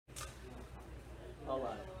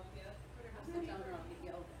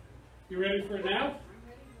You ready for a nap?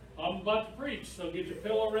 I'm about to preach, so get your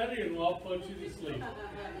pillow ready and I'll put you to sleep.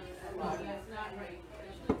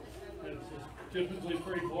 It's just typically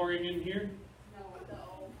pretty boring in here.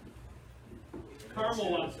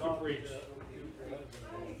 Carmel wants to preach.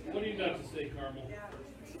 What do you got to say, Carmel?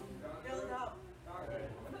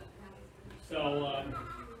 So,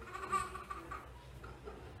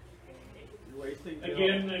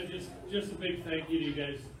 again, just a big thank you to you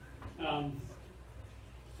guys.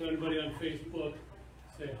 So anybody on Facebook,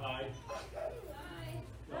 say hi.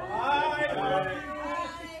 Hi.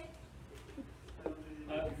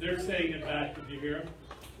 They're saying it back. Did you hear them?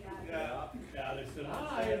 Yeah. Yeah, they said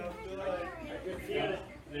hi. Yeah,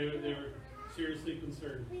 they were seriously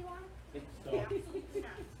concerned. So.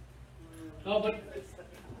 No, but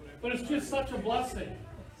it's just such a blessing.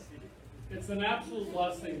 It's an absolute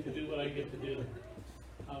blessing to do what I get to do.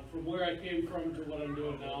 From where I came from to what I'm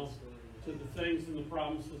doing now, to the things and the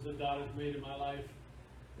promises that God has made in my life,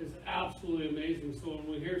 is absolutely amazing. So when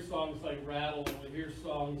we hear songs like Rattle, and we hear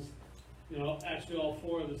songs, actually all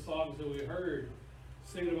four of the songs that we heard,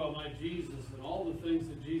 singing about my Jesus and all the things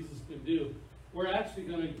that Jesus can do, we're actually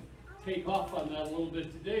going to take off on that a little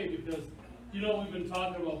bit today because, we've been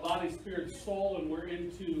talking about body, spirit, soul, and we're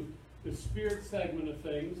into the spirit segment of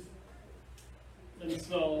things. And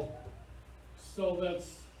so that's,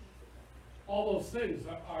 all those things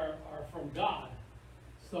are from God.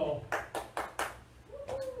 So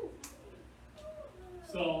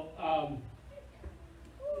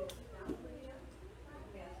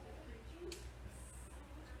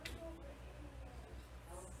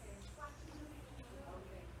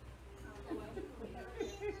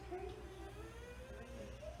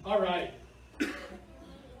all right.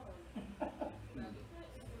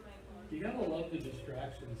 You gotta love the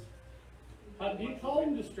distractions. Do you call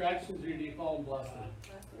them distractions or do you call them blessings?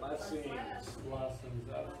 Blessings,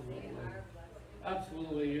 absolutely.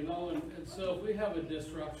 Absolutely, and so if we have a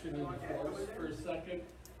disruption in the force for a second,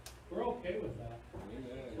 we're okay with that.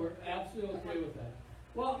 We're absolutely okay with that.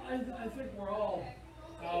 Well, I think we're all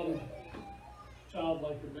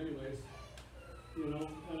childlike in many ways, and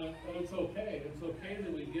it's okay. It's okay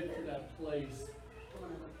that we get to that place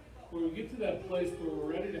where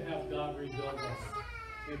we're ready to have God rebuild us.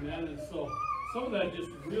 Amen. And so some of that just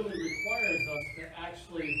really requires us to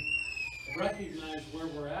actually recognize where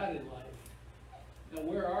we're at in life. Now,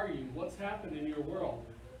 where are you? What's happened in your world?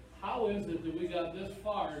 How is it that we got this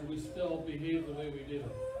far and we still behave the way we do?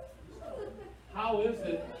 How is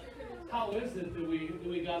it that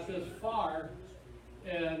we got this far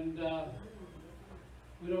and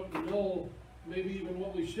we don't know maybe even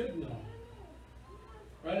what we should know?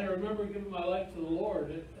 Right? I remember giving my life to the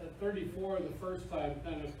Lord at 34 the first time,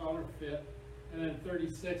 kind of counterfeit, and then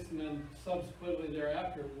 36, and then subsequently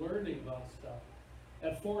thereafter learning about stuff.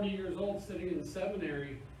 At 40 years old, sitting in the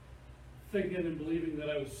seminary, thinking and believing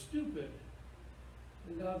that I was stupid.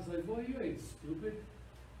 And God's like, well, you ain't stupid.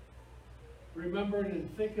 Remembering and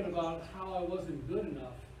thinking about how I wasn't good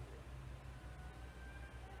enough.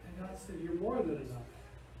 And God said, you're more than enough.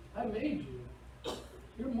 I made you.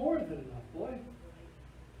 You're more than enough, boy.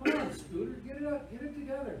 Come on, Scooter, get it up, get it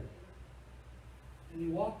together. And he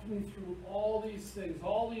walked me through all these things,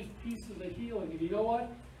 all these pieces of healing. And you know what?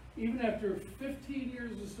 Even after 15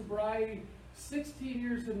 years of sobriety, 16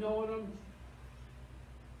 years of knowing him,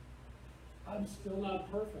 I'm still not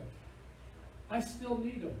perfect. I still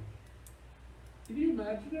need him. Can you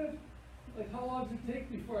imagine that? Like, how long does it take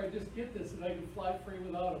before I just get this and I can fly free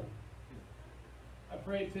without him? I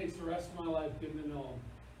pray it takes the rest of my life getting to know him.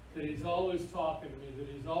 That he's always talking to me, that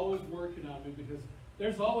he's always working on me, because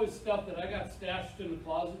there's always stuff that I got stashed in the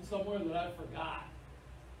closet somewhere that I forgot.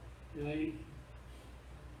 You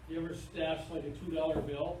ever stash like a $2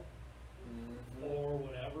 bill or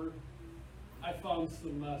whatever? I found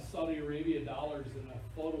some Saudi Arabia dollars in a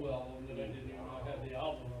photo album that I didn't even know I had the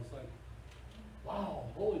album. I was like, wow,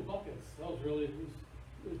 holy buckets. That was really,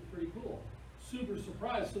 it was pretty cool. Super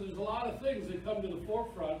surprised. So there's a lot of things that come to the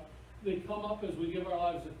forefront. They come up as we give our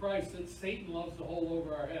lives to Christ that Satan loves to hold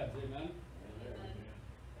over our heads. Amen?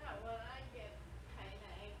 Yeah, well, I get kind of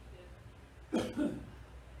anxious, kind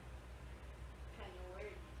of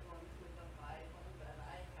weird going through the Bible that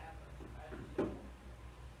I have a friend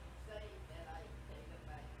say that I say to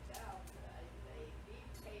myself, that I say, be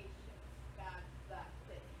patient, God's got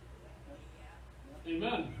things.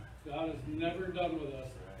 Amen. God is never done with us.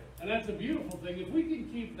 And that's a beautiful thing. If we can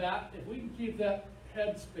keep that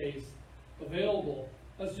headspace available.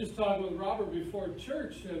 I was just talking with Robert before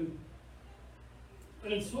church, and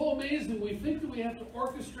it's so amazing. We think that we have to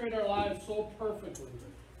orchestrate our lives so perfectly,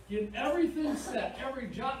 Get everything set, every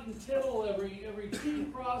jot and tittle, every T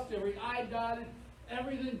crossed, every I dotted,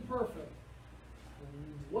 everything perfect.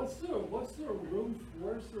 Where's the room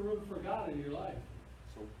for God in your life?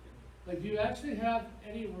 Like, do you actually have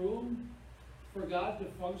any room for God to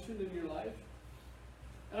function in your life?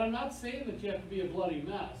 And I'm not saying that you have to be a bloody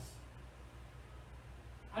mess.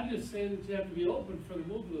 I'm just saying that you have to be open for the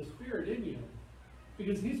move of the Spirit in you.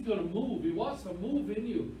 Because He's going to move. He wants to move in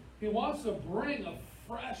you. He wants to bring a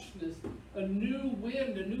freshness, a new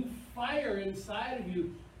wind, a new fire inside of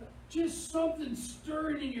you. Just something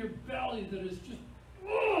stirring in your belly that is just,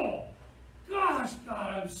 oh, gosh,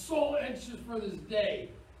 God, I'm so anxious for this day.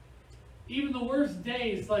 Even the worst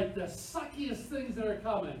days, like the suckiest things that are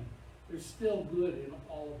coming, they're still good in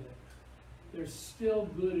all of it. They're still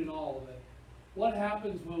good in all of it. What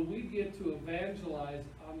happens when we get to evangelize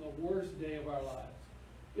on the worst day of our lives?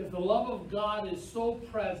 If the love of God is so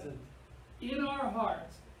present in our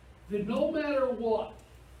hearts that no matter what,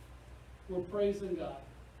 we're praising God.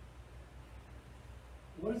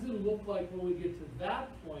 What does it look like when we get to that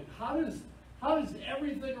point? How does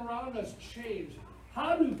everything around us change?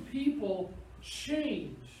 How do people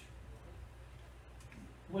change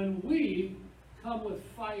when we come with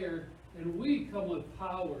fire and we come with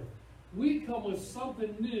power? We come with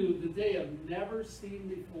something new that they have never seen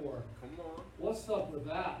before. Come on. What's up with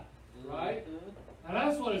that? Right? Mm-hmm. And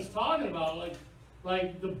that's what it's talking about.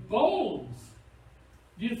 Like the bones.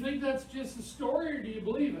 Do you think that's just a story, or do you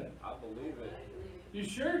believe it? I believe it. You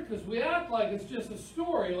sure? Because we act like it's just a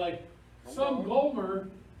story. Like some Gomer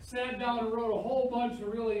sat down and wrote a whole bunch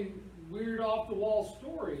of really weird off-the-wall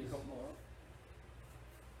stories. Come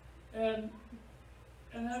on.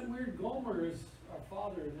 And that weird Gomer is our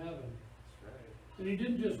Father in heaven. That's right. And He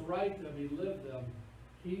didn't just write them, He lived them.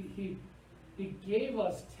 He gave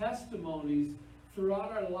us testimonies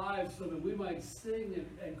throughout our lives so that we might sing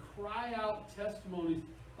and cry out testimonies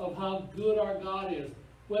of how good our God is.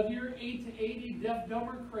 Whether you're 8 to 80, deaf, dumb,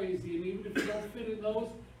 or crazy, and even if you don't fit in those,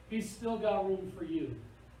 He's still got room for you.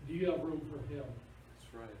 Do you have room for Him?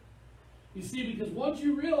 That's right. You see, because once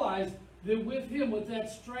you realize that with Him, with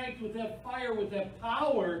that strength, with that fire, with that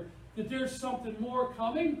power, that there's something more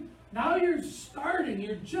coming, now you're just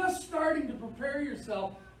starting to prepare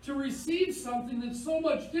yourself to receive something that's so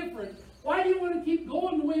much different. Why do you want to keep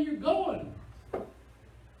going the way you're going?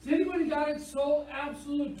 Has anybody got it so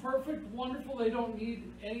absolutely perfect, wonderful, they don't need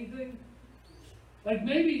anything? Like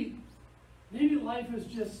maybe life is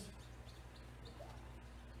just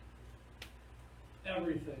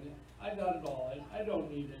everything. I got it all. I don't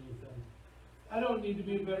need anything. I don't need to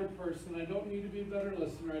be a better person. I don't need to be a better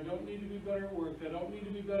listener. I don't need to be better at work. I don't need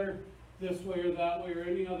to be better this way or that way or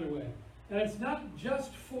any other way. And it's not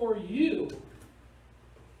just for you.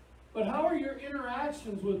 But how are your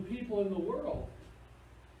interactions with people in the world?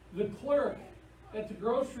 The clerk at the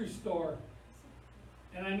grocery store.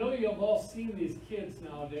 And I know you've all seen these kids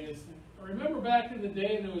nowadays. I remember back in the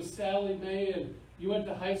day, and there was Sally Mae, and you went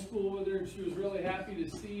to high school with her, and she was really happy to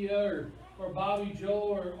see you, or Bobby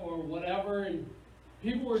Joe, or whatever. And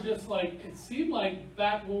people were just like, it seemed like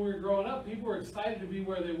back when we were growing up, people were excited to be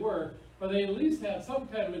where they were, or they at least had some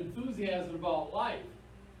kind of enthusiasm about life.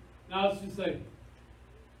 Now it's just like,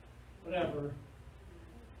 whatever,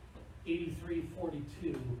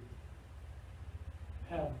 83-42,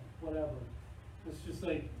 have whatever. It's just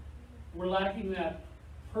like, we're lacking that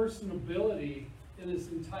personability in this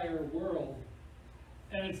entire world.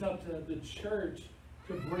 And it's up to the church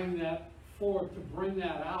to bring that forth, to bring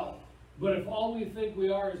that out. But if all we think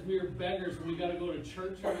we are is mere beggars and we got to go to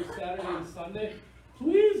church every Saturday and Sunday,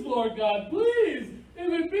 please, Lord God, please,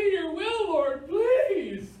 if it be your will, Lord,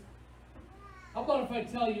 please. How about if I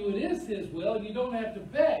tell you it is His will and you don't have to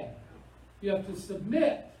beg? You have to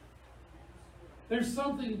submit. There's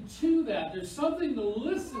something to that. There's something to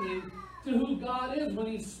listening to who God is. When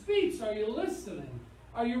He speaks, are you listening?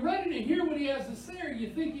 Are you ready to hear what He has to say, or you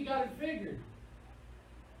think you got it figured?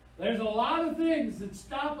 There's a lot of things that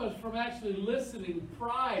stop us from actually listening.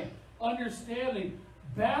 Pride, understanding,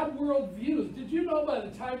 bad worldviews. Did you know by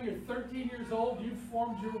the time you're 13 years old, you've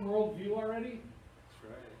formed your worldview already?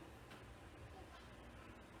 That's right.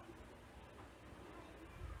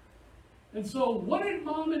 And so what did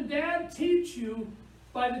Mom and Dad teach you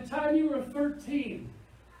by the time you were 13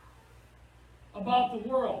 about the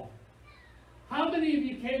world? How many of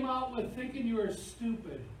you came out with thinking you were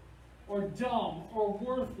stupid or dumb or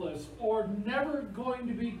worthless or never going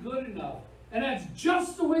to be good enough? And that's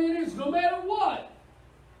just the way it is, no matter what.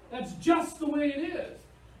 That's just the way it is.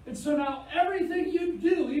 And so now everything you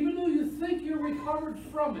do, even though you think you're recovered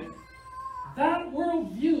from it, that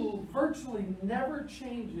worldview virtually never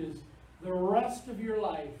changes the rest of your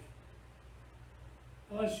life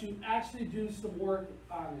unless you actually do some work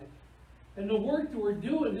on it. And the work that we're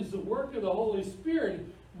doing is the work of the Holy Spirit.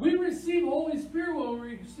 We receive Holy Spirit when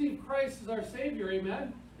we receive Christ as our Savior.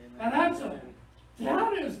 Amen? And that's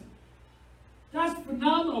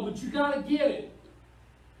phenomenal, but you got to get it.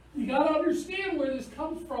 You got to understand where this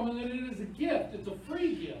comes from and that it is a gift. It's a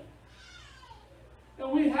free gift.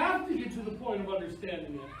 And we have to get to the point of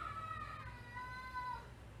understanding it.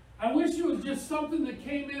 I wish it was just something that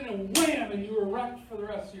came in and wham, and you were wrecked for the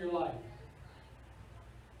rest of your life.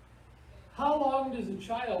 How long does a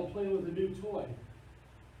child play with a new toy?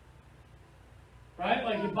 Right?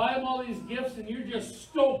 Like you buy them all these gifts and you're just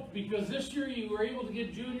stoked because this year you were able to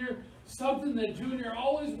get Junior something that Junior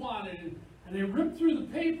always wanted. And they rip through the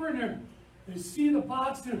paper and they see the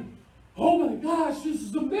box and, oh my gosh, this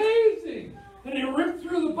is amazing! And they rip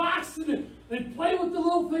through the box and they play with the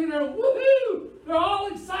little thing and they're woohoo! They're all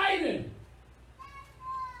excited.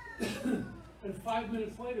 And 5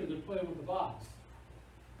 minutes later they're playing with the box.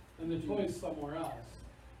 And the toy's somewhere else.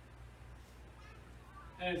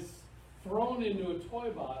 And it's thrown into a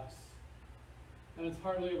toy box and it's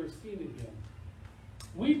hardly ever seen again.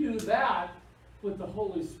 We do that with the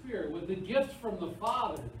Holy Spirit, with the gift from the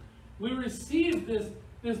Father. We receive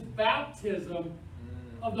this baptism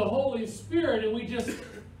of the Holy Spirit and we just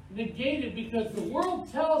negate it because the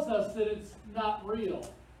world tells us that it's not real.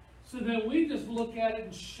 So then we just look at it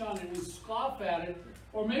and shun it, we scoff at it,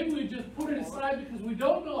 or maybe we just put it aside because we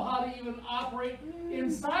don't know how to even operate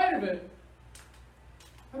inside of it.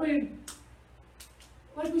 I mean,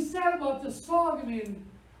 like we said about this song, I mean,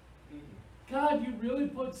 God, you really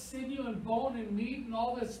put sinew and bone and meat and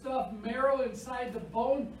all this stuff, marrow inside the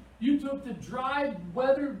bone. You took the dry,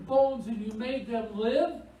 weathered bones and you made them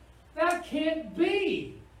live? That can't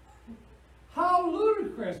be. How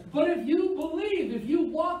ludicrous. But if you believe, if you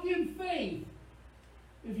walk in faith,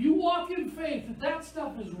 that that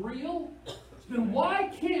stuff is real, then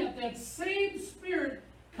why can't that same Spirit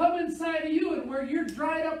come inside of you and where you're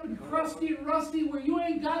dried up and crusty and rusty, where you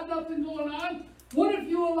ain't got nothing going on? What if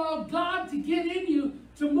you allow God to get in you,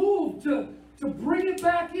 to move, to bring it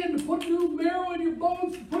back in, to put new marrow in your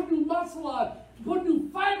bones, to put new muscle on, to put new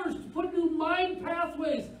fibers, to put new mind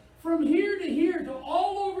pathways from here to here, to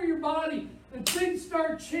all over your body, and things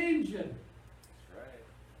start changing. That's right.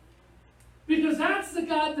 Because that's the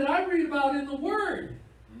God that I read about in the Word.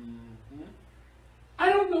 Mm-hmm. I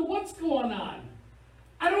don't know what's going on.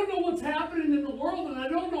 I don't know what's happening in the world, and I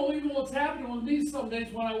don't know even what's happening with me some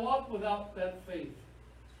days when I walk without that faith.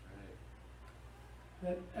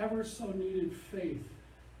 That's right. That ever so needed faith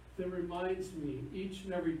that reminds me each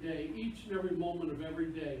and every day, each and every moment of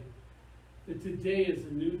every day, that today is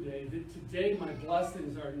a new day, that today my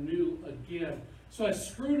blessings are new again. So I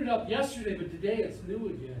screwed it up yesterday, but today it's new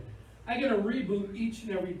again. I get a reboot each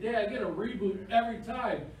and every day. I get a reboot every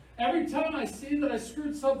time. Every time I see that I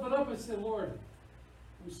screwed something up, I say, Lord,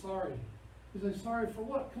 I'm sorry. He's like, sorry for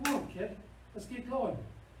what? Come on, kid. Let's get going.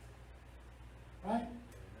 Right?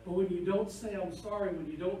 But when you don't say I'm sorry, when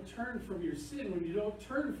you don't turn from your sin, when you don't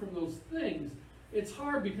turn from those things, it's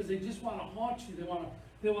hard because they just want to haunt you. They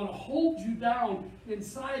want to hold you down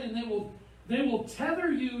inside, and they will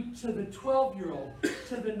tether you to the 12-year-old,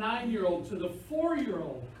 to the 9-year-old, to the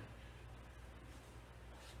 4-year-old.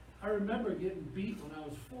 I remember getting beat when I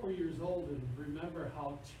was 4 years old and remember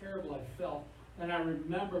how terrible I felt. And I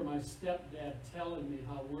remember my stepdad telling me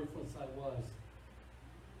how worthless I was.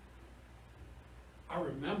 I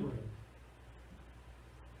remember it.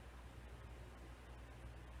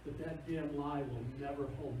 But that damn lie will never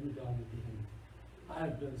hold me down again. I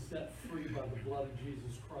have been set free by the blood of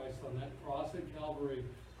Jesus Christ on that cross at Calvary.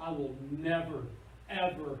 I will never,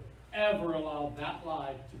 ever, ever allow that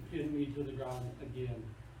lie to pin me to the ground again.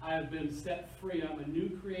 I have been set free. I'm a new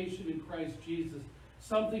creation in Christ Jesus.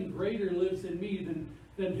 Something greater lives in me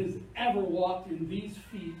than has ever walked in these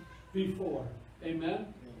feet before.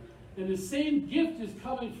 Amen? And the same gift is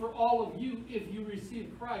coming for all of you if you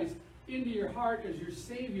receive Christ into your heart as your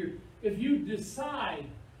Savior. If you decide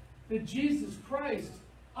that Jesus Christ,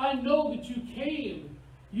 I know that you came,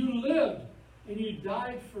 you lived, and you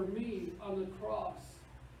died for me on the cross.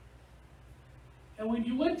 And when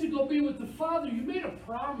you went to go be with the Father, you made a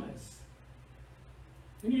promise.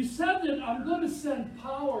 And you said that I'm going to send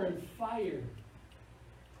power and fire.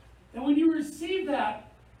 And when you receive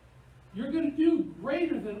that, you're going to do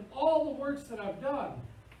greater than all the works that I've done.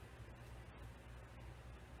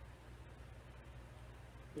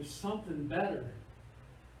 There's something better.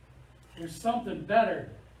 There's something better.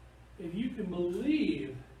 If you can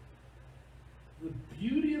believe the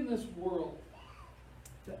beauty in this world,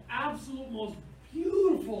 the absolute most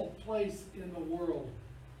beautiful place in the world.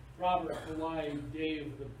 Robert, Hawaii,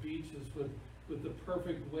 Dave, the beaches with the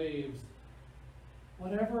perfect waves.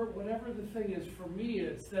 Whatever the thing is, for me,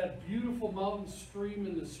 it's that beautiful mountain stream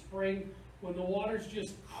in the spring when the water's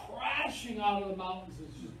just crashing out of the mountains.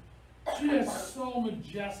 It's just so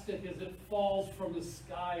majestic as it falls from the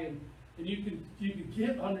sky, and you can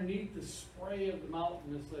get underneath the spray of the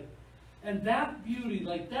mountain. It's like, and that beauty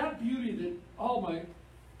that, oh my,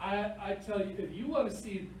 I tell you, if you want to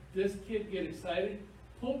see this kid get excited,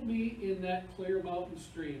 put me in that clear mountain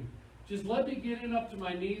stream. Just let me get in up to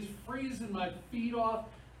my knees, freezing my feet off,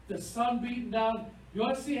 the sun beating down. You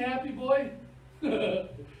want to see a happy boy?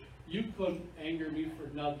 You couldn't anger me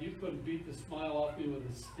for nothing. You couldn't beat the smile off me with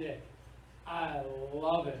a stick. I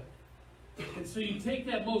love it. And so you take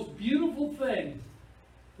that most beautiful thing,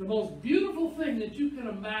 the most beautiful thing that you can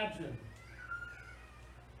imagine,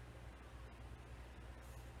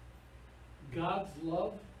 God's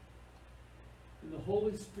love and the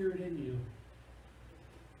Holy Spirit in you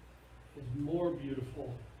is more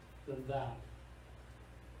beautiful than that.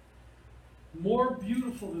 More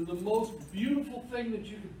beautiful than the most beautiful thing that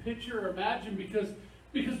you can picture or imagine, because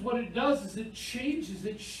what it does is it changes,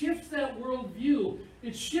 it shifts that worldview.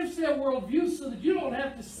 It shifts that worldview so that you don't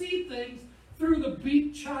have to see things through the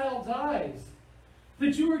beat child's eyes.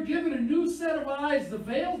 That you were given a new set of eyes. The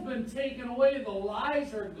veil's been taken away. The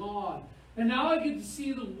lies are gone. And now I get to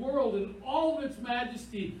see the world in all of its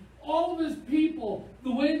majesty, all of his people,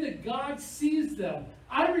 the way that God sees them.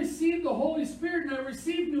 I received the Holy Spirit, and I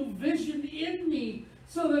received new vision in me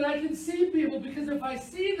so that I can see people, because if I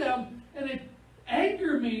see them and they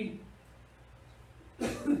anger me,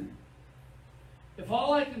 if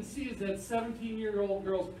all I can see is that 17-year-old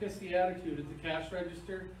girl's pissy attitude at the cash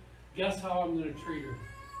register, guess how I'm going to treat her?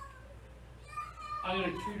 I'm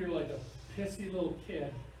going to treat her like a pissy little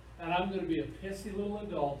kid, and I'm going to be a pissy little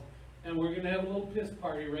adult, and we're going to have a little piss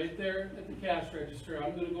party right there at the cash register.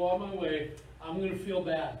 I'm going to go on my way. I'm going to feel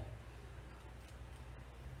bad.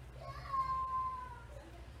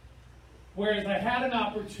 Whereas I had an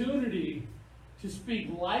opportunity to speak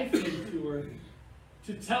life into her,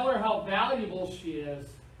 to tell her how valuable she is,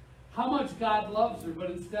 how much God loves her,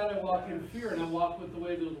 but instead I walk in fear, and I walk with the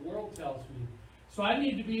way that the world tells me. So I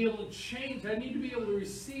need to be able to change. I need to be able to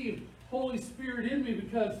receive Holy Spirit in me,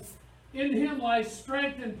 because in Him lies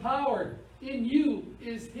strength and power. In you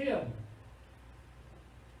is Him.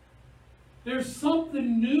 There's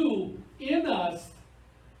something new in us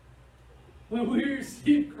when we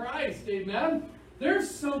receive Christ. Amen? There's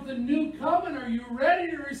something new coming. Are you ready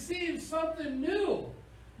to receive something new?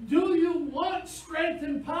 Do you want strength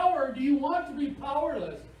and power? Or do you want to be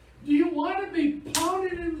powerless? Do you want to be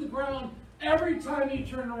pounded into the ground every time you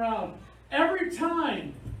turn around? Every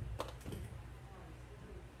time.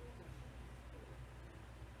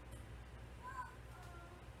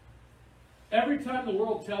 Every time the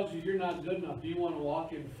world tells you you're not good enough, do you want to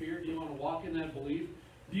walk in fear? Do you want to walk in that belief?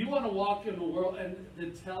 Do you want to walk in the world and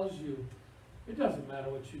that tells you it doesn't matter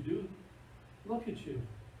what you do? Look at you.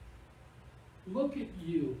 Look at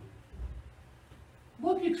you.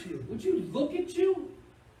 Look at you. Would you look at you?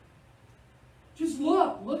 Just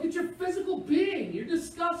look. Look at your physical being. You're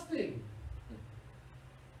disgusting.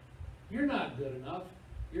 You're not good enough.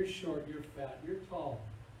 You're short. You're fat. You're tall.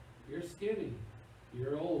 You're skinny.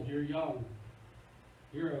 You're old. You're young.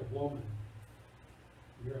 You're a woman.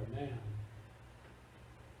 You're a man.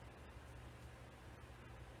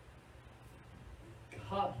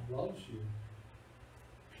 God loves you.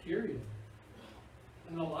 Period.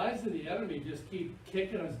 And the lies of the enemy just keep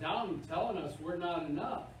kicking us down and telling us we're not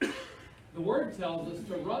enough. The Word tells us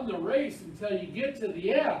to run the race until you get to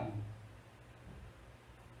the end.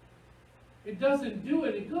 It doesn't do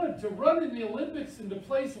any good to run in the Olympics and to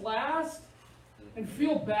place last and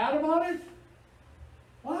feel bad about it.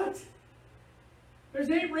 What?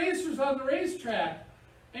 There's 8 racers on the racetrack,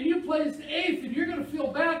 and you placed 8th, and you're going to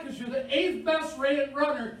feel bad because you're the 8th best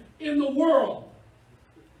runner in the world.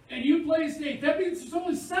 And you placed 8th. That means there's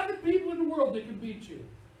only 7 people in the world that can beat you.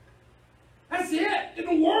 That's it, in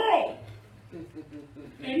the world.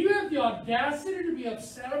 And you have the audacity to be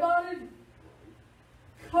upset about it?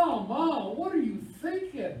 Come on, what are you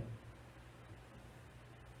thinking?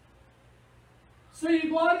 So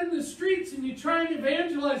you go out in the streets and you try and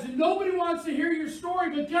evangelize, and nobody wants to hear your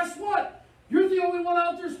story, but guess what? You're the only one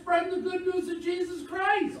out there spreading the good news of Jesus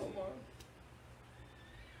Christ.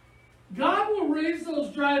 God will raise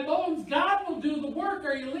those dry bones. God will do the work.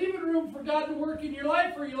 Are you leaving room for God to work in your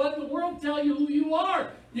life, or are you letting the world tell you who you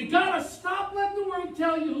are? You got to stop letting the world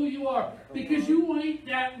tell you who you are, because you ain't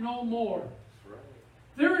that no more.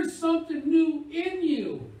 There is something new in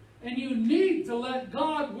you. And you need to let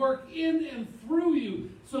God work in and through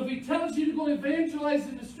you. So if He tells you to go evangelize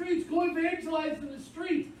in the streets, go evangelize in the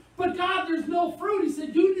streets. But God, there's no fruit. He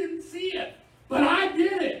said, you didn't see it, but I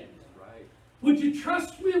did it. That's right. Would you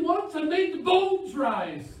trust me once? I made the bones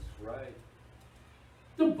rise. That's right.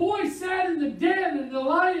 The boy sat in the den and the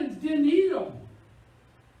lions didn't eat him.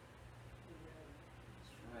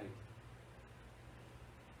 That's right.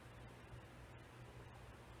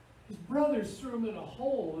 His brothers threw him in a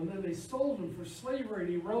hole, and then they sold him for slavery, and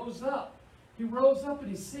he rose up. He rose up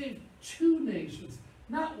and he saved 2 nations.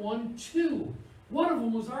 Not 1, 2. One of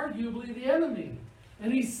them was arguably the enemy.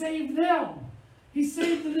 And he saved them. He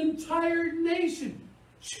saved an entire nation.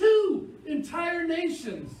 2 entire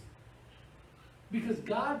nations. Because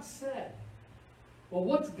God said. Well,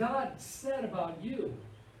 what's God said about you?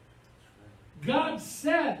 God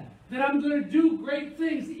said that I'm going to do great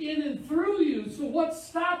things in and through you. So what's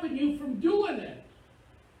stopping you from doing it?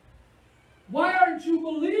 Why aren't you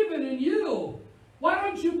believing in you? Why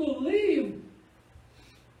don't you believe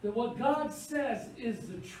that what God says is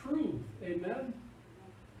the truth? Amen? Amen.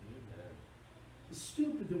 It's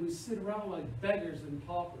stupid that we sit around like beggars and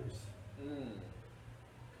paupers.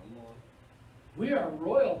 Come on. We are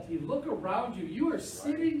royalty. Look around you. You are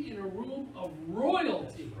sitting in a room of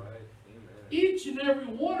royalty. That's right. Amen. Each and every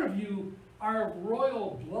one of you are of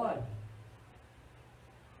royal blood.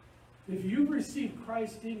 If you've received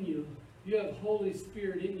Christ in you, you have Holy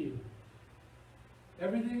Spirit in you.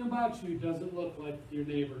 Everything about you doesn't look like your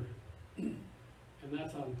neighbor. And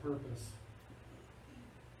that's on purpose.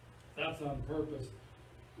 That's on purpose.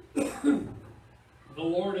 The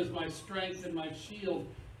Lord is my strength and my shield.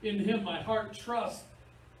 In Him my heart trusts,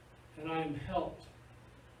 and I am helped.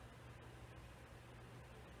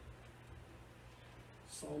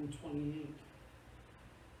 Psalm 28.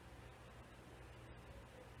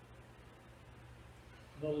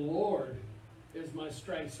 The Lord is my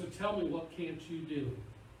strength. So tell me, what can't you do?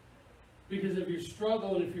 Because if you're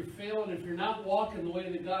struggling, if you're failing, if you're not walking the way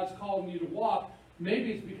that God's calling you to walk,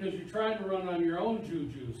 maybe it's because you're trying to run on your own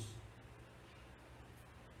jujus.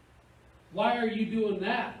 Why are you doing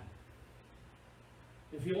that?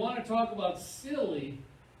 If you want to talk about silly,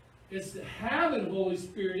 it's having the Holy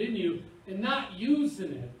Spirit in you and not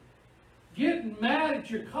using it. Getting mad at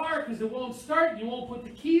your car because it won't start and you won't put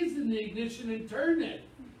the keys in the ignition and turn it.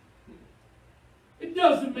 It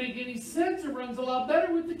doesn't make any sense. It runs a lot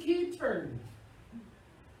better with the key turned.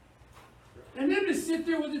 And then to sit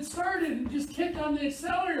there with it started and just kick on the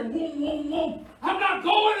accelerator. Whoom, whoom, whoom. I'm not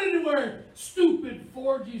going anywhere. Stupid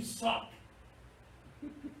Ford, you suck.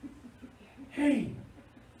 Hey,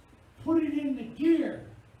 put it into gear.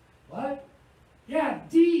 What? Yeah,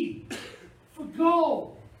 D for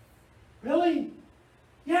go. Really?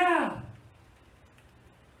 Yeah.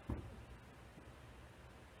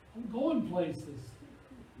 I'm going places.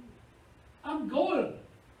 I'm going.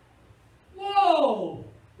 Whoa!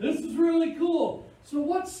 This is really cool. So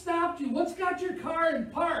what stopped you? What's got your car in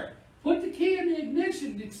park? Put the key in the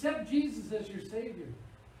ignition. Accept Jesus as your Savior.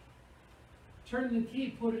 Turn the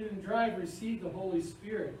key, put it in drive, receive the Holy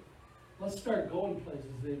Spirit. Let's start going places,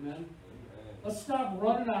 amen? Amen. Let's stop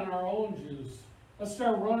running on our own juice. Let's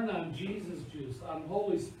start running on Jesus' juice, on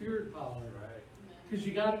Holy Spirit power. Right. Because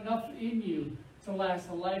you got enough in you to last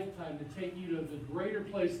a lifetime, to take you to the greater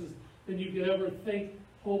places than you could ever think,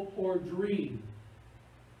 hope, or dream.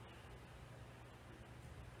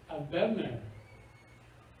 I've been there.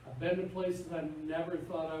 I've been to places I never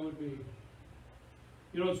thought I would be.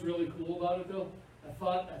 You know what's really cool about it, though? I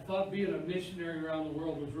thought being a missionary around the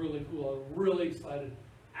world was really cool. I was really excited.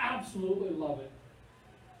 Absolutely love it.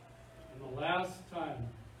 And the last time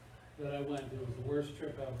that I went, it was the worst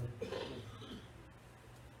trip ever.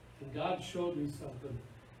 And God showed me something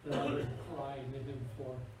that I've been crying to Him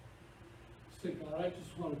for. I said, God, I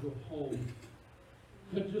just want to go home.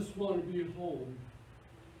 I just want to be at home.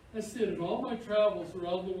 I said, in all my travels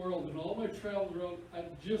around the world, in all my travels around, I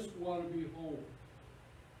just want to be home.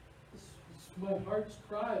 It's my heart's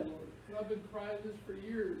cry, Lord. And I've been crying this for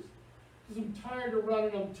years. Because I'm tired of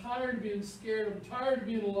running. I'm tired of being scared. I'm tired of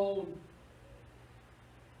being alone.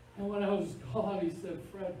 And when I was gone, He said,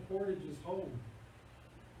 Fred, Portage is home.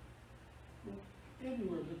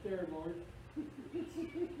 Anywhere but there, Lord. And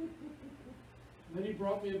then He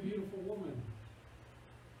brought me a beautiful woman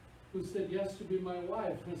who said yes to be my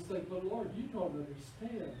wife. And it's like, but Lord, you don't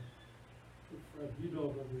understand. I said, Fred, you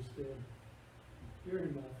don't understand. You're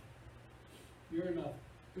enough. You're enough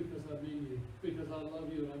because I'm in you, because I love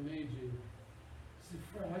you and I made you. I said,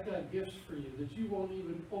 Fred, I got gifts for you that you won't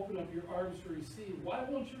even open up your arms to receive. Why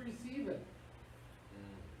won't you receive it?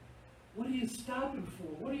 What are you stopping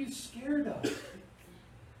for? What are you scared of?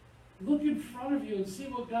 Look in front of you and see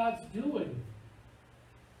what God's doing.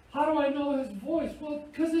 How do I know His voice? Well,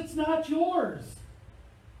 because it's not yours.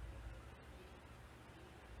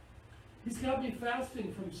 He's got me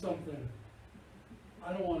fasting from something.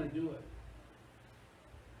 I don't want to do it.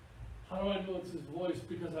 How do I know it's His voice?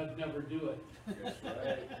 Because I'd never do it. That's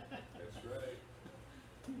right. That's right.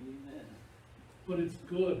 Amen. But it's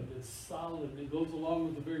good, it's solid, and it goes along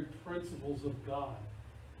with the very principles of God.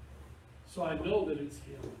 So I know that it's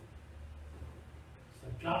Him. It's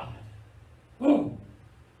like God. Boom!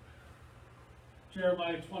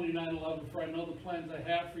 Jeremiah 29:11, for I know the plans I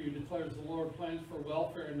have for you, declares the Lord, plans for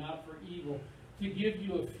welfare and not for evil, to give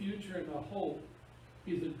you a future and a hope.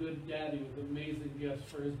 He's a good daddy with amazing gifts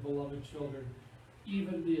for His beloved children,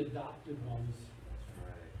 even the adopted ones.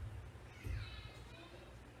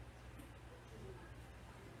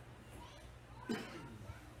 That's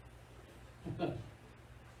right.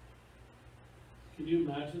 Can you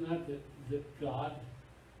imagine that God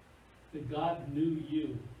knew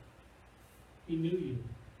you? He knew you.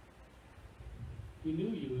 He knew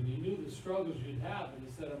you, and He knew the struggles you'd have, and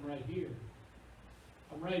He said, I'm right here.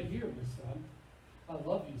 I'm right here, my son. I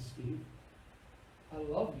love you, Steve. I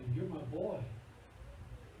love you. You're my boy.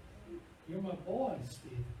 You're my boy,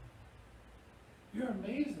 Steve. You're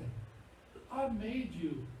amazing. I made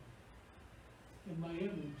you in my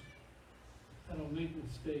image. I don't make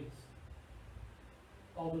mistakes.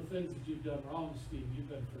 All the things that you've done wrong, Steve, you've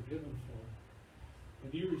been forgiven for.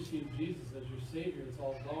 When you receive Jesus as your Savior, it's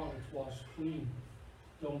all gone. It's washed clean.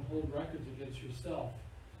 Don't hold records against yourself.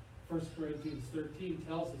 1 Corinthians 13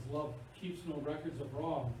 tells us love keeps no records of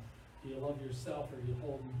wrong. Do you love yourself, or you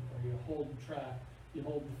holding track? You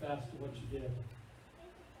holding fast to what you did?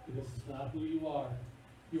 Because it's not who you are.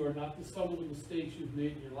 You are not the sum of the mistakes you've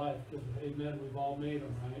made in your life. Because, amen, we've all made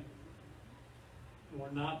them, right? And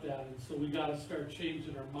we're not that. And so we got to start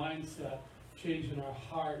changing our mindset, changing our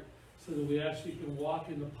heart, so that we actually can walk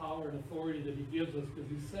in the power and authority that He gives us. Because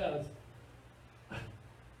He says,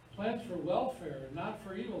 plans for welfare and not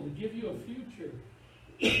for evil, to give you a future.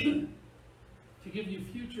 To give you a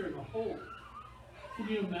future and a hope. Can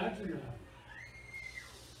you imagine that?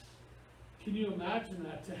 Can you imagine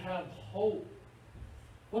that? To have hope.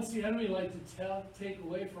 What's the enemy like to take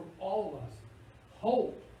away from all of us?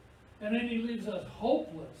 Hope. And then he leaves us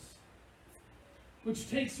hopeless. Which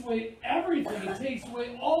takes away everything. It takes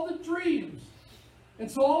away all the dreams. And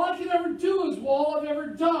so all I can ever do is all I've ever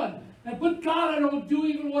done. But God, I don't do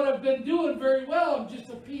even what I've been doing very well. I'm just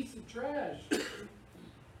a piece of trash.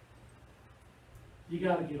 You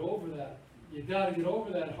got to get over that. You got to get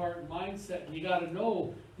over that heart and mindset. And you got to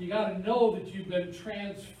know that you've been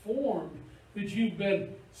transformed, that you've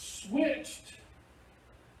been switched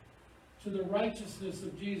to the righteousness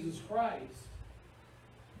of Jesus Christ.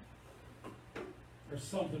 There's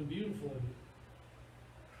something beautiful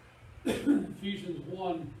in it. Ephesians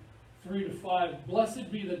 1:3-5. Blessed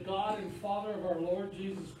be the God and Father of our Lord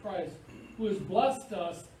Jesus Christ, who has blessed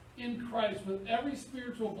us in Christ with every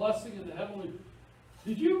spiritual blessing in the heavenly.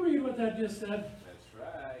 Did you read what that just said? That's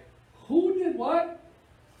right. Who did what?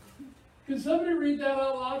 Can somebody read that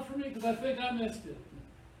out loud for me? Because I think I missed it.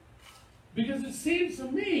 Because it seems to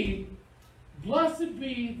me, blessed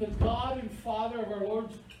be the God and Father of our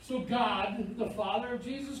Lord. So God, the Father of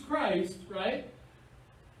Jesus Christ, right?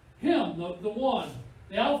 Him, the one,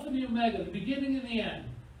 the Alpha and the Omega, the beginning and the end.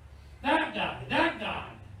 That God,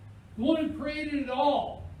 the one who created it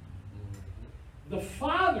all. The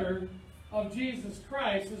Father of Jesus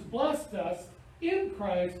Christ has blessed us in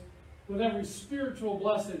Christ with every spiritual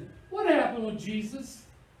blessing. What happened with Jesus?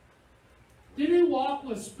 Did He walk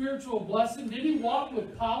with spiritual blessing? Did He walk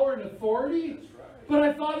with power and authority? That's right. But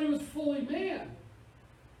I thought He was fully man.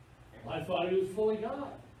 I thought He was fully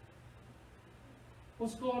God.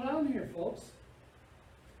 What's going on here, folks?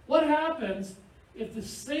 What happens if the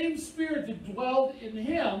same Spirit that dwelled in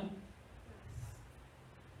Him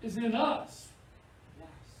is in us?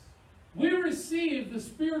 We receive the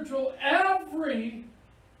spiritual, every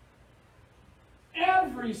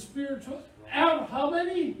spiritual, how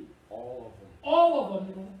many? All of them. All of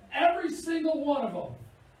them, every single one of them.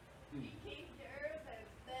 He came to earth as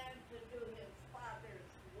man to do His Father's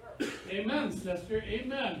work. Amen, sister,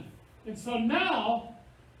 amen. And so now,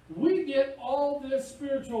 we get all this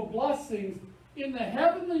spiritual blessings in the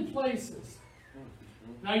heavenly places.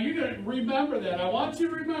 Now you're going to remember that. I want you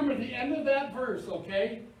to remember the end of that verse,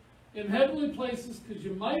 okay? In heavenly places, because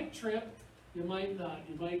you might trip, you might not,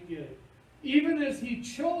 you might get it. Even as He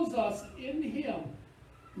chose us in Him.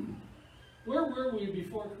 Where were we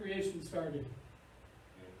before creation started?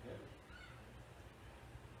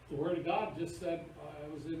 The Word of God just said, I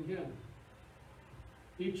was in Him.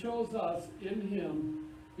 He chose us in him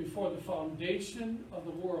before the foundation of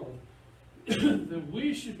the world, that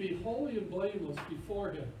we should be holy and blameless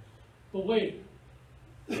before him. But wait,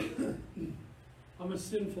 I'm a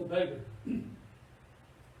sinful beggar.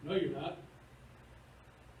 No, you're not.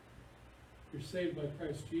 You're saved by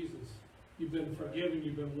Christ Jesus. You've been forgiven.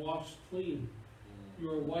 You've been washed clean.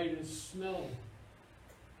 You are white as snow.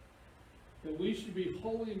 That we should be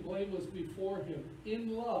holy and blameless before him.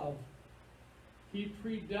 In love, he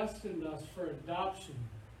predestined us for adoption.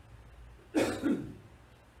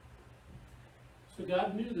 So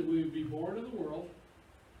God knew that we would be born in the world,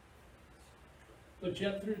 but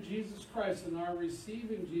yet through Jesus Christ and our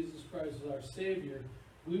receiving Jesus Christ as our Savior,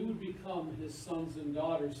 we would become his sons and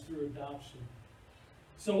daughters through adoption.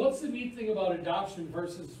 So what's the neat thing about adoption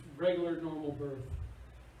versus regular normal birth?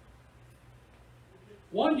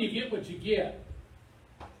 One, you get what you get,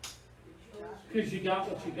 because you got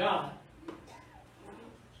what you got.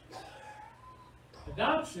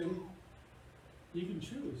 Adoption, you can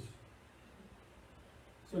choose.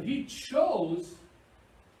 So he chose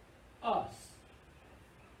us.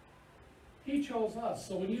 He chose us.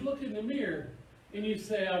 So when you look in the mirror and you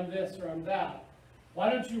say, I'm this or I'm that,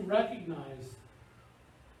 why don't you recognize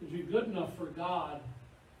that you're good enough for God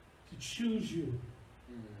to choose you?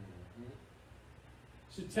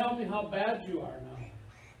 So tell me how bad you are now.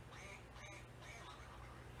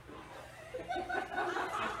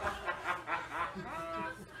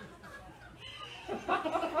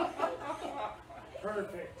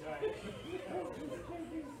 Perfect timing.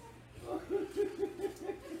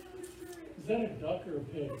 Is that a duck or a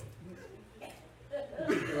pig?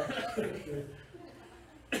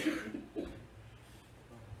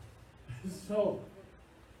 So,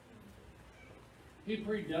 he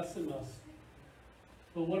predestined us.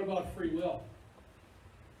 But what about free will?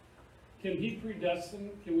 Can he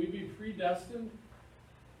predestine? Can we be predestined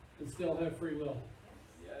and still have free will?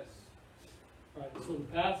 Yes. All right, so the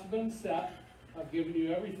path's been set. I've given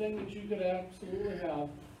you everything that you could absolutely have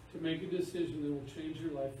to make a decision that will change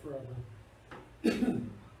your life forever.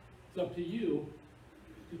 It's up to you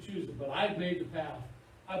to choose it, but I've made the path.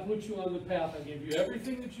 I put you on the path. I gave you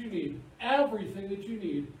everything that you need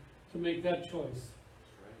to make that choice.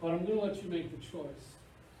 But I'm going to let you make the choice.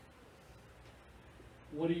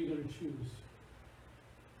 What are you going to choose?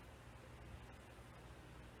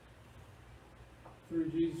 Through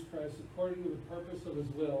Jesus Christ, according to the purpose of his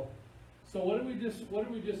will. So what did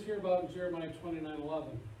we just hear about in Jeremiah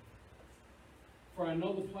 29:11? For I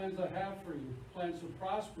know the plans I have for you, plans to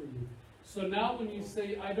prosper you. So now when you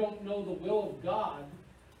say, I don't know the will of God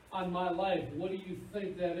on my life, what do you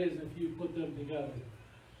think that is if you put them together?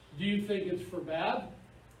 Do you think it's for bad?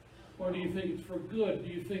 Or do you think it's for good? Do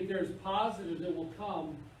you think there's positive that will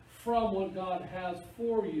come from what God has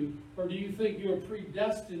for you? Or do you think you're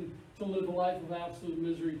predestined to live a life of absolute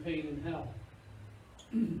misery, pain, and hell?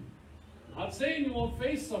 I'm not saying you won't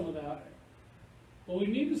face some of that, but we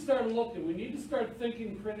need to start looking. We need to start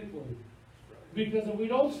thinking critically. Because if we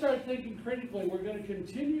don't start thinking critically, we're going to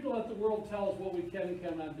continue to let the world tell us what we can and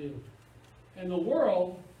cannot do. And the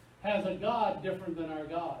world has a God different than our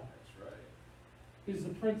God. That's right. He's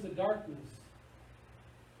the prince of darkness.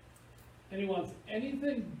 And he wants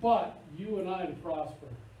anything but you and I to prosper.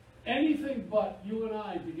 Anything but you and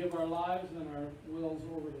I to give our lives and our wills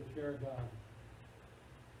over to the care of God.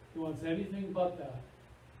 He wants anything but that.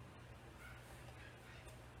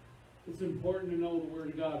 It's important to know the Word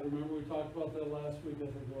of God. Remember we talked about that last week, I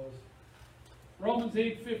think it was. Romans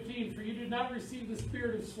 8:15, for you did not receive the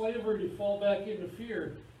spirit of slavery to fall back into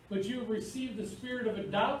fear, but you have received the spirit of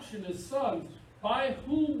adoption as sons, by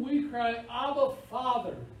whom we cry, Abba,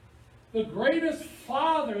 Father. The greatest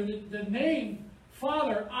Father, the name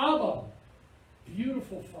Father, Abba.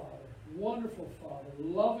 Beautiful Father, wonderful Father,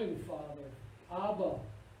 loving Father, Abba,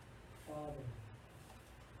 Father.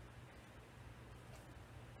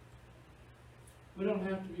 We don't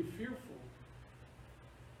have to be fearful.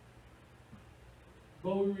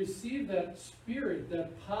 But we receive that spirit,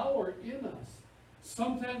 that power in us.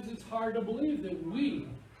 Sometimes it's hard to believe that we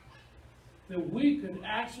could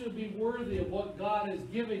actually be worthy of what God is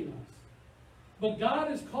giving us. But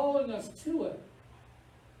God is calling us to it.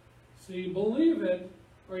 So you believe it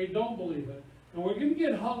or you don't believe it. And we're going to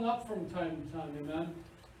get hung up from time to time, amen?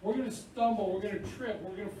 We're going to stumble, we're going to trip,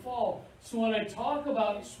 we're going to fall. So when I talk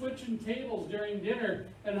about switching tables during dinner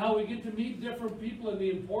and how we get to meet different people and the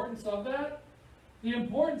importance of that, the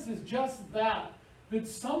importance is just that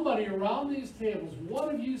somebody around these tables, one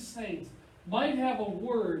of you saints, might have a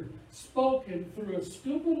word spoken through a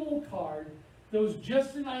stupid little card that was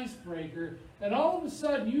just an icebreaker, and all of a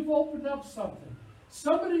sudden you've opened up something.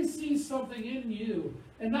 Somebody sees something in you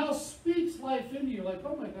and now speaks life into you. Like,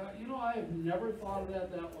 oh my God, I have never thought of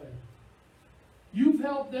that way. You've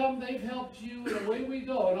helped them, they've helped you, and away we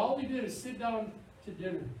go. And all we did is sit down to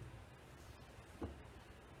dinner.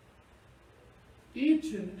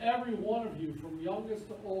 Each and every one of you, from youngest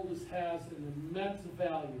to oldest, has an immense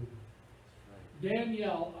value.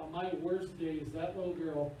 Danielle, on my worst days, that little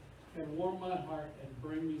girl can warm my heart and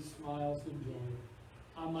bring me smiles and joy.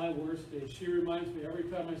 On my worst days, she reminds me, every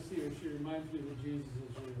time I see her, she reminds me that Jesus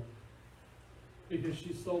is real. Because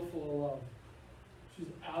she's so full of love.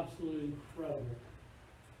 She's absolutely incredible.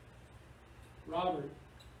 Robert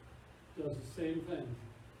does the same thing.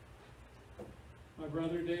 My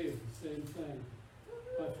brother Dave, the same thing.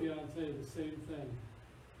 My fiance, the same thing.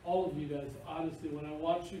 All of you guys, honestly, when I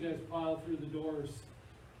watch you guys pile through the doors,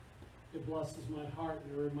 it blesses my heart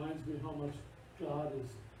and it reminds me how much God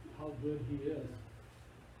is, how good He is.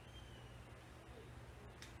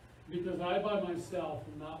 Because I by myself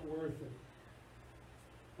am not worth it.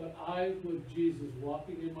 But I, with Jesus,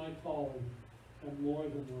 walking in my calling, am more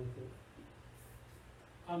than worth it.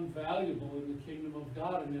 I'm valuable in the kingdom of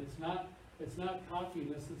God, and it's not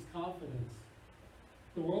cockiness, it's confidence.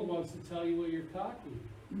 The world wants to tell you, well, you're cocky.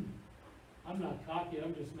 I'm not cocky,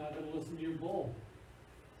 I'm just not going to listen to your bull.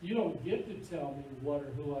 You don't get to tell me what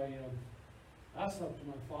or who I am. That's up to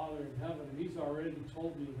my Father in heaven, and He's already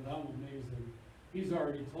told me that I'm amazing. He's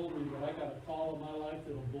already told me that I got a call in my life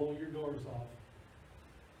that'll blow your doors off.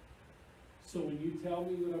 So when you tell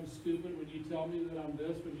me that I'm stupid, when you tell me that I'm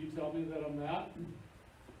this, when you tell me that I'm that,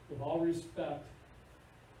 with all respect,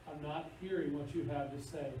 I'm not hearing what you have to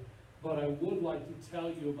say. But I would like to tell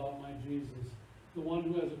you about my Jesus, the one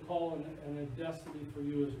who has a call and a destiny for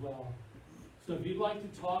you as well. So if you'd like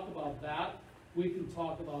to talk about that, we can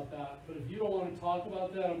talk about that. But if you don't want to talk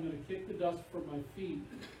about that, I'm going to kick the dust from my feet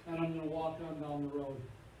and I'm going to walk on down the road.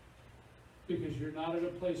 Because you're not at a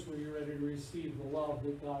place where you're ready to receive the love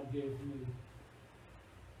that God gave me.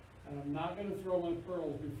 And I'm not going to throw my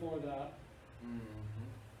pearls before that.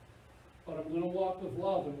 But I'm going to walk with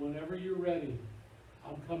love, and whenever you're ready,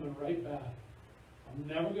 I'm coming right back. I'm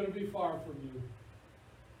never going to be far from you.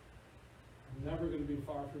 I'm never going to be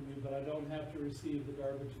far from you, but I don't have to receive the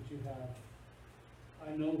garbage that you have.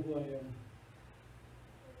 I know who I am.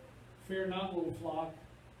 Fear not, little flock,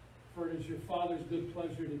 for it is your Father's good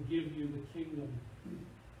pleasure to give you the kingdom.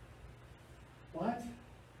 What?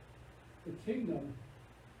 The kingdom?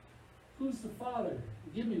 Who's the Father?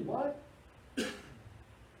 Give me what?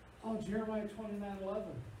 Oh, Jeremiah 29:11.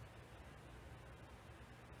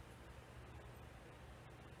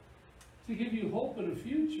 To give you hope and a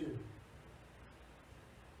future.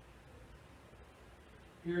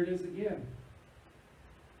 Here it is again.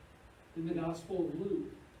 In the Gospel of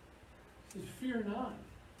Luke. It says, fear not.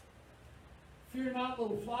 Fear not,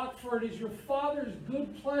 little flock, for it is your Father's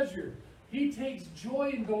good pleasure. He takes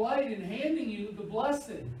joy and delight in handing you the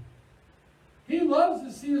blessing. He loves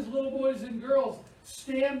to see his little boys and girls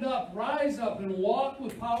stand up, rise up, and walk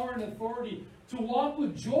with power and authority, to walk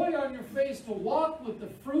with joy on your face, to walk with the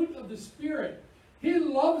fruit of the Spirit. He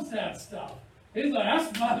loves that stuff. He's like,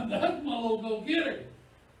 that's my little go-getter.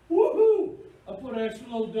 Woohoo! I put an extra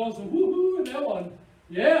little dose of woohoo in that one.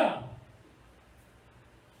 Yeah!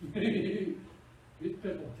 He's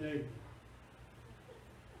pickle pig.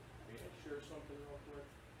 May I share something real quick?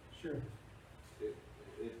 Sure.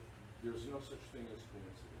 There's no such thing as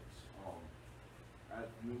coincidence. I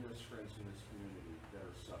have numerous friends in this community that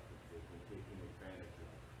are suffering. They've been taken advantage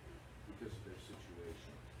of because of their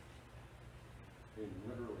situation. And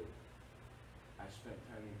literally, I spent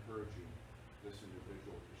time encouraging this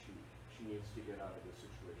individual because she needs to get out of the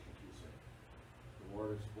situation she's in. The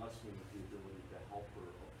Lord has blessed me with the ability to help her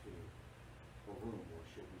obtain a room where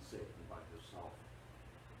she'll be safe and by herself.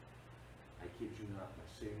 I kid you not, my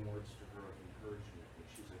same words to her of encouragement, and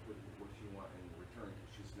she's like, what do you want in return?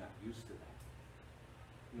 Because she's not used to that.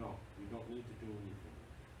 No, we don't need to do anything.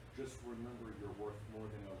 Just remember you're worth more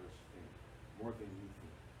than others think, more than you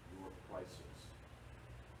think. You're priceless.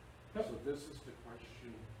 Yep. So this is the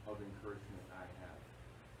question of encouragement I have.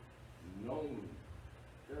 Knowing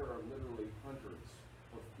there are literally hundreds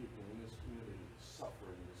of people in this community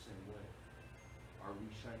suffering the same way. Are we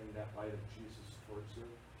shining that light of Jesus towards them?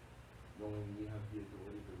 Knowing we have the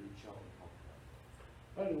ability to reach out and help them.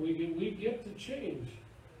 Right, we get to change.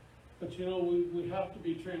 But we have to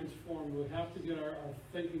be transformed. We have to get our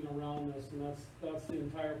thinking around this, and that's the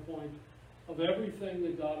entire point of everything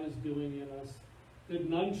that God is doing in us. That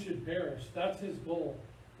none should perish. That's His goal.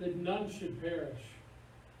 That none should perish.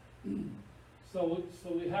 So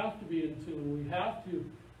we have to be in tune. We have to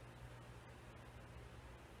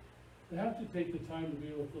We have to take the time to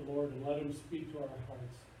be with the Lord and let Him speak to our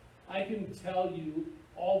hearts. I can tell you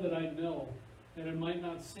all that I know, and it might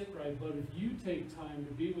not sit right, but if you take time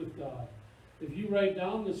to be with God, if you write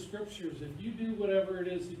down the scriptures, if you do whatever it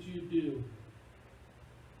is that you do,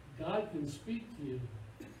 God can speak to you.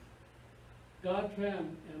 God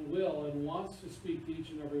can and will and wants to speak to each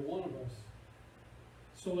and every one of us.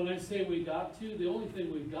 So when I say we got to, the only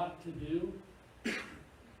thing we've got to do is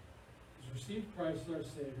receive Christ as our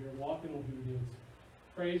Savior, walk in obedience,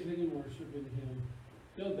 praising and worshiping Him.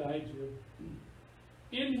 He'll guide you.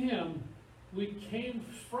 In Him, we came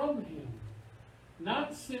from Him.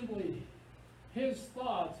 Not simply His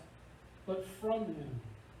thoughts, but from Him.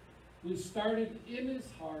 We started in His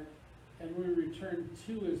heart, and we returned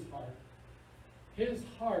to His heart. His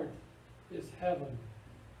heart is heaven.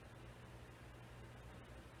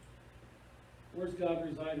 Where's God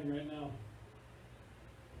residing right now?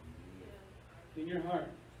 In your heart.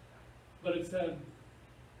 But it said,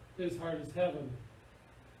 His heart is heaven.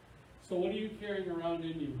 So what are you carrying around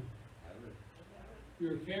in you? Heaven.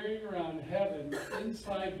 You're carrying around heaven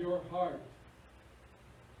inside your heart.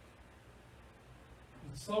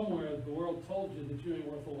 Somewhere the world told you that you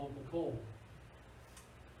ain't worth a lump of coal.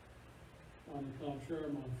 On the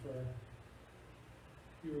contrary, mon frere,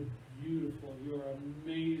 you are beautiful, you are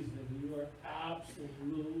amazing, you are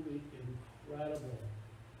absolutely incredible.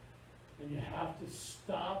 And you have to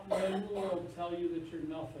stop letting the world tell you that you're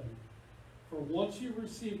nothing. For once you've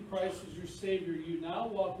received Christ as your Savior, you now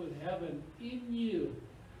walk with heaven in you.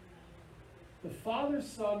 The Father,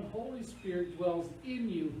 Son, Holy Spirit dwells in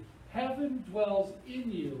you. Heaven dwells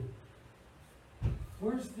in you.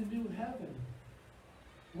 Where's the new heaven?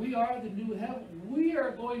 We are the new heaven. We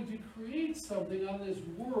are going to create something on this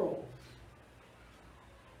world.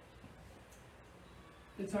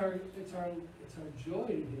 It's our joy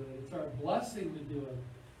to do it. It's our blessing to do it.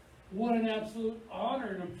 What an absolute honor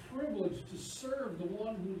and a privilege to serve the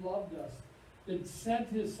one who loved us, that sent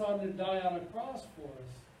His Son to die on a cross for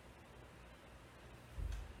us.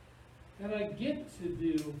 And I get to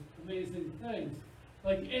do amazing things.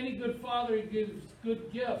 Like any good father, He gives good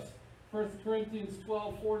gifts. 1 Corinthians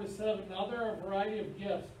 12, 4-7. Now there are a variety of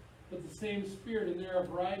gifts, but the same Spirit, and there are a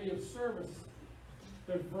variety of service.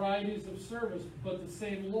 There's varieties of service, but the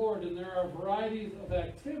same Lord, and there are varieties of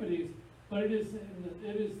activities, but it is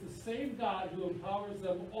the same God who empowers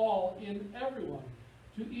them all in everyone.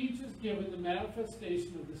 To each is given the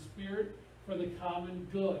manifestation of the Spirit for the common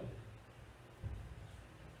good.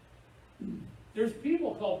 There's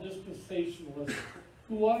people called dispensationalists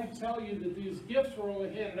who want to tell you that these gifts were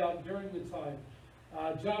only handed out during the time.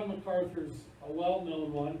 John MacArthur's a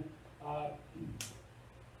well-known one.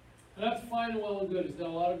 And that's fine and well and good. He's done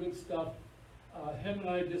a lot of good stuff. Him and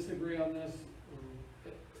I disagree on this.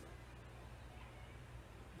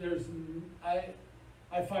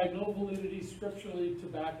 I find no validity scripturally to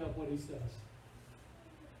back up what he says.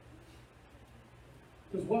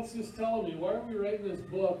 Because what's this telling me? Why are we writing this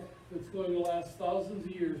book that's going to last thousands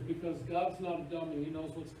of years? Because God's not a dummy. He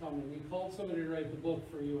knows what's coming. He called somebody to write the book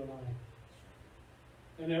for you and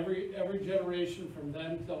I. And every generation from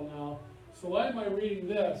then till now. So why am I reading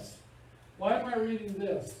this? Why am I reading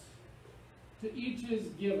this? To each is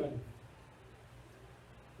given.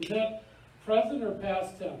 Is that present or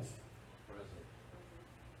past tense? Present.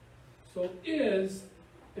 So is,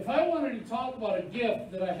 if I wanted to talk about a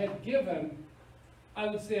gift that I had given, I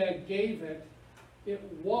would say I gave it. It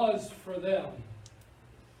was for them.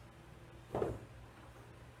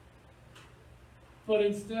 But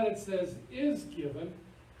instead it says is given.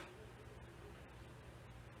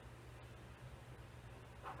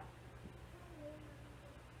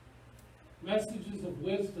 Messages of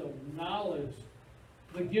wisdom, knowledge,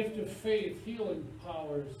 the gift of faith, healing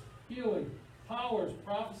powers,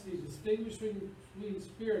 prophecy, distinguishing between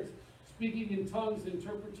spirits, speaking in tongues,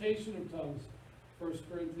 interpretation of tongues. 1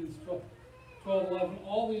 Corinthians 12:11.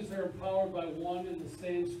 All these are empowered by one and the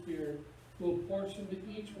same Spirit, who will portion to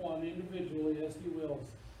each one individually as He wills.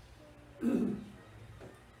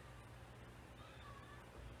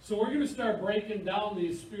 So we're going to start breaking down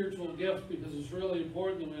these spiritual gifts because it's really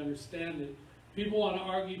important that we understand it. People want to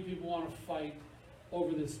argue, people want to fight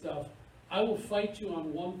over this stuff. I will fight you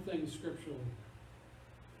on one thing scripturally.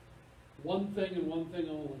 One thing and one thing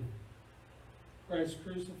only. Christ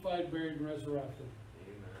crucified, buried, and resurrected.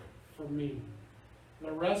 Amen. For me.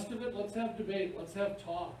 The rest of it, let's have debate. Let's have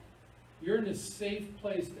talk. You're in a safe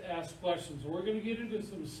place to ask questions. We're going to get into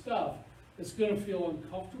some stuff that's going to feel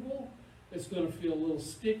uncomfortable. It's going to feel a little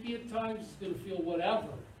sticky at times. It's going to feel whatever.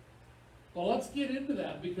 But let's get into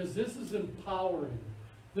that because this is empowering.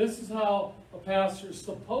 This is how a pastor is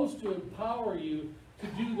supposed to empower you to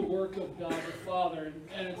do the work of God the Father,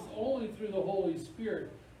 and it's only through the Holy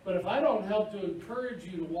Spirit. But if I don't help to encourage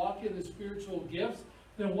you to walk in the spiritual gifts,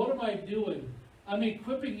 then what am I doing? I'm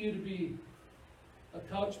equipping you to be a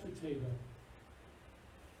couch potato.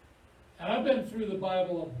 And I've been through the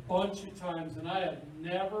Bible a bunch of times, and I have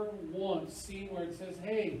never once seen where it says,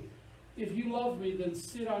 hey, if you love me, then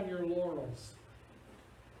sit on your laurels.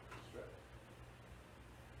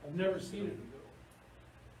 I've never seen it.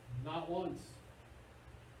 Not once.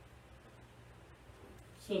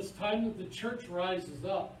 So it's time that the church rises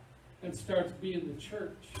up and starts being the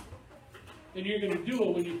church. And you're going to do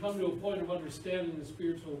it when you come to a point of understanding the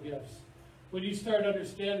spiritual gifts. When you start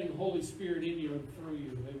understanding the Holy Spirit in you and through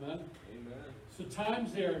you. Amen? Amen. So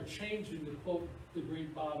times they are changing, to quote the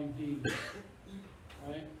great Bobby D.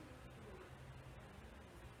 Right?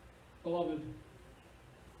 Beloved,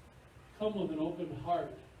 come with an open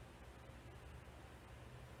heart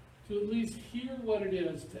to at least hear what it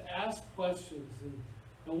is, to ask questions,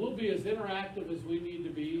 and we'll be as interactive as we need to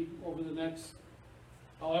be over the next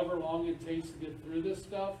however long it takes to get through this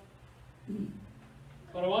stuff.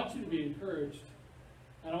 But I want you to be encouraged,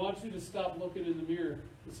 and I want you to stop looking in the mirror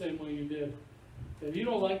the same way you did. If you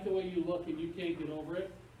don't like the way you look and you can't get over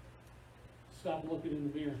it, stop looking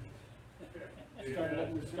in the mirror.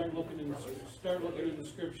 Start looking in the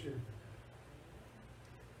Scripture.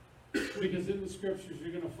 Because in the Scriptures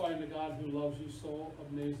you're going to find a God who loves you so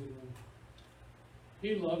amazingly.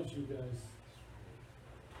 He loves you guys.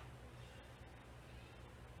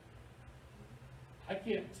 I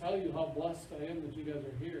can't tell you how blessed I am that you guys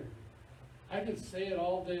are here. I could say it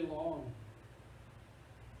all day long.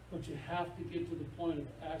 But you have to get to the point of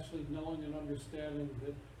actually knowing and understanding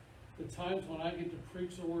that the times when I get to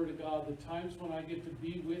preach the Word of God, the times when I get to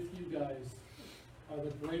be with you guys are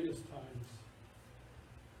the greatest times.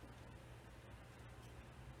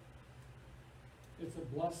 It's a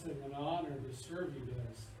blessing and honor to serve you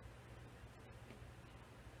guys.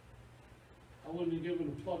 I wouldn't have given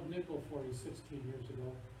a plug nickel for you 16 years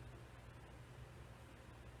ago.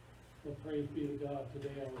 But praise be to God,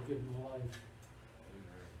 today I would give my life.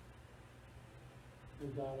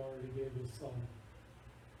 And God already gave His Son.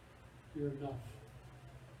 You're enough.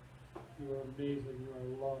 You are amazing. You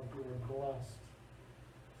are loved. You are blessed.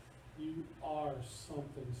 You are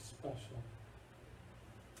something special.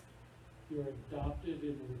 You are adopted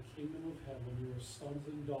into the kingdom of heaven. You are sons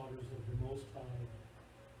and daughters of the Most High.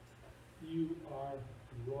 You are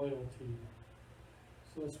royalty.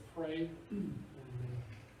 So let's pray. And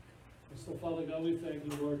so, Father God, we thank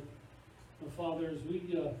you, Lord. And Father, as we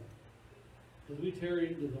tear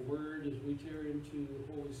into the Word, as we tear into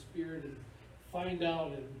the Holy Spirit and find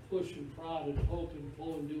out and push and prod and poke and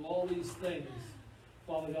pull and do all these things,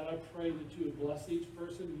 Father God, I pray that you would bless each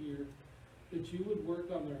person here, that you would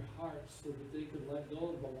work on their hearts so that they could let go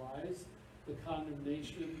of the lies, the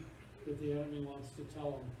condemnation that the enemy wants to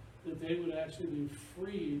tell them, that they would actually be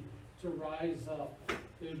free to rise up.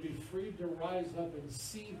 They would be free to rise up and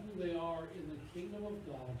see who they are in the kingdom of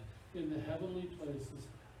God, in the heavenly places,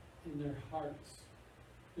 in their hearts,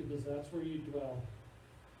 because that's where you dwell.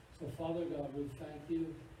 So, Father God, we thank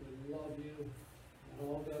you, we love you, and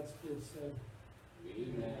all God's kids said,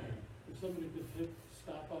 Amen. If somebody could hit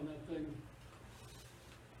stop on that thing,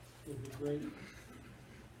 it would be great.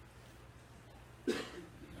 No,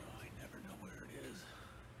 I never know where it is.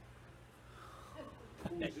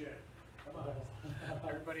 Who's it? Come on.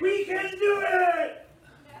 Everybody. We can do it!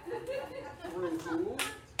 Through who?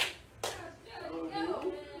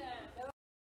 Go.